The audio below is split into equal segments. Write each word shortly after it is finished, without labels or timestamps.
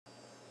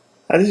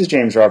Hi, this is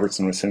James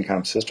Robertson with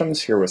Cincom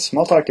Systems here with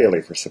Smalltalk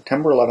Daily for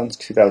September 11th,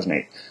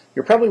 2008.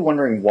 You're probably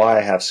wondering why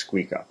I have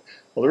Squeak up.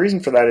 Well, the reason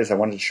for that is I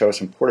wanted to show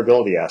some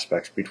portability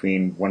aspects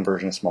between one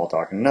version of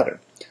Smalltalk and another.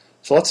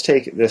 So let's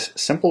take this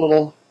simple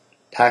little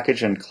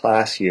package and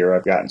class here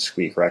I've got in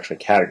Squeak, or actually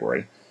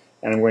category,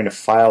 and I'm going to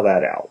file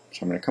that out.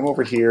 So I'm going to come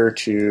over here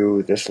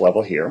to this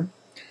level here.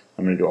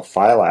 I'm going to do a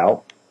file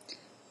out,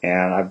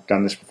 and I've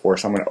done this before,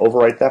 so I'm going to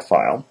overwrite that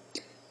file.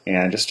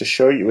 And just to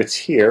show you it's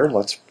here,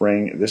 let's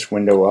bring this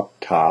window up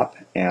top,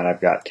 and I've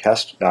got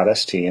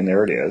test.st, and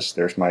there it is.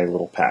 There's my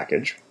little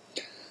package.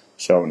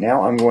 So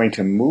now I'm going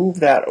to move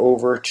that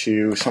over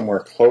to somewhere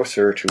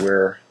closer to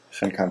where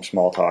Cincom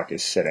Smalltalk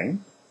is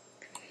sitting.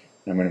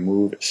 I'm going to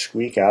move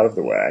Squeak out of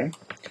the way.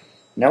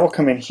 Now we'll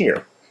come in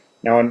here.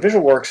 Now in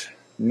VisualWorks,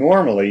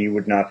 normally you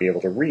would not be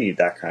able to read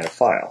that kind of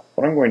file.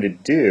 What I'm going to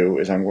do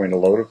is I'm going to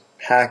load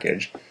a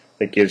package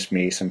that gives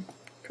me some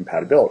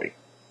compatibility.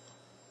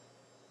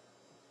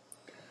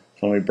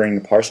 So let me bring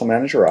the parcel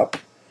manager up,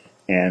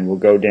 and we'll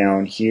go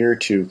down here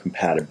to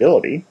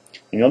compatibility,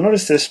 and you'll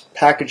notice this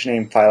package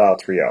name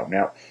fileout30.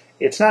 Now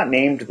it's not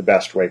named the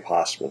best way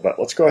possible, but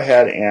let's go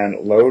ahead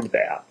and load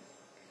that.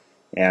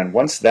 And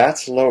once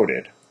that's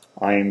loaded,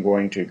 I am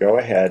going to go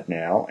ahead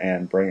now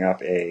and bring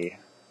up a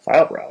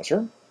file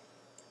browser,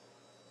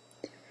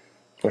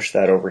 push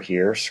that over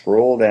here,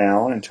 scroll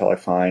down until I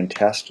find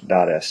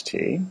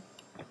test.st.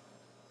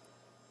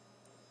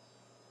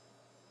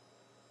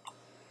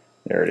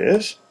 There it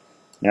is.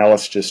 Now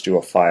let's just do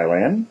a file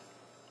in.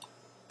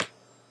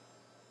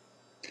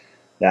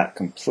 That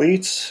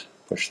completes.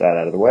 Push that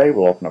out of the way.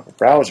 We'll open up a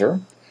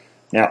browser.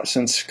 Now,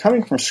 since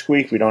coming from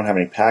Squeak we don't have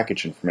any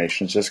package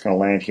information, it's just going to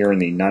land here in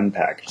the none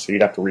package, so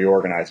you'd have to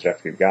reorganize it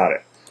after you've got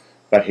it.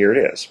 But here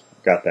it is.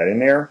 I've got that in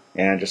there,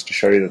 and just to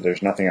show you that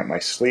there's nothing up my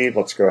sleeve,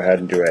 let's go ahead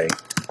and do a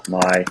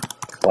my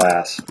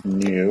class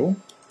new,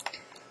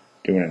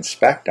 do an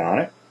inspect on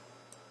it,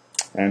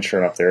 and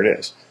sure enough, there it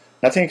is.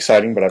 Nothing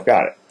exciting, but I've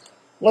got it.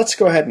 Let's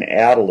go ahead and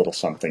add a little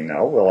something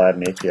though. We'll add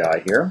an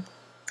API here,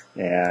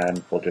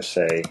 and we'll just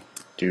say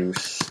do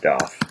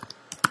stuff,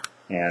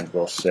 and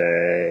we'll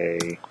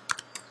say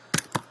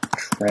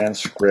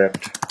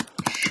transcript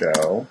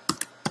show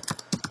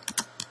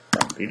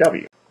from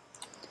VW.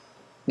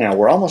 Now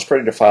we're almost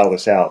ready to file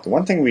this out. The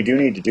one thing we do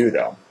need to do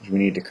though is we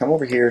need to come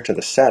over here to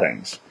the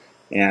settings,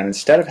 and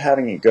instead of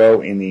having it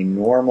go in the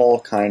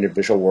normal kind of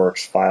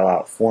VisualWorks file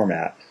out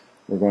format,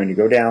 we're going to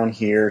go down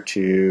here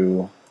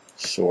to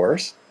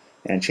source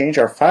and change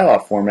our file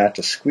out format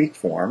to Squeak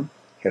form,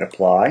 hit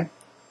apply,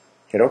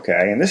 hit OK,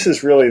 and this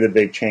is really the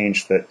big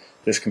change that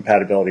this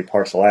compatibility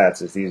parcel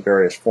adds, is these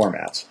various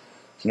formats.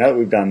 So now that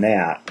we've done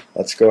that,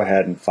 let's go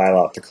ahead and file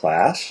out the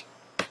class.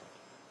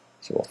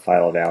 So we'll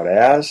file it out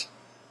as,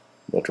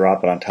 we'll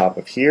drop it on top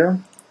of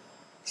here,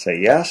 say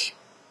yes.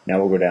 Now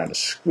we'll go down to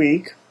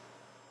Squeak,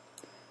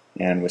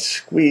 and with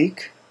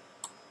Squeak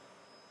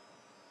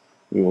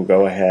we will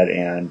go ahead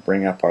and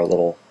bring up our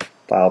little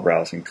file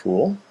browsing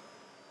tool.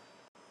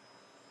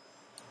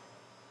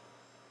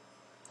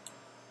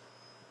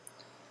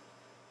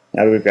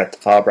 Now that we've got the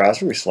file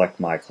browser, we select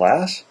My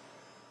Class,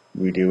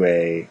 we do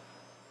a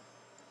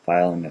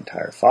file an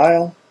entire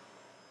file,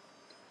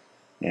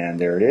 and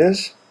there it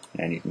is.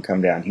 And you can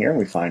come down here and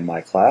we find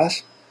My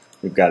Class.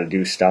 We've got to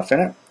do stuff in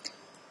it.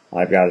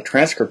 I've got a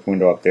transcript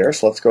window up there,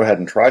 so let's go ahead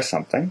and try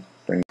something.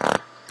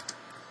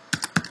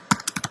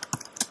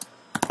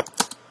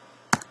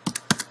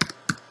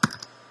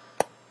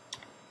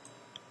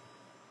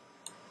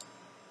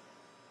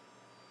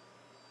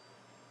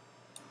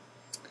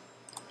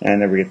 And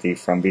then we get the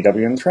from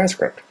VW in the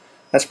transcript.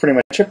 That's pretty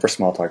much it for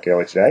Smalltalk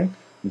Daily today.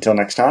 Until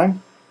next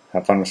time,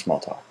 have fun with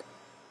Smalltalk.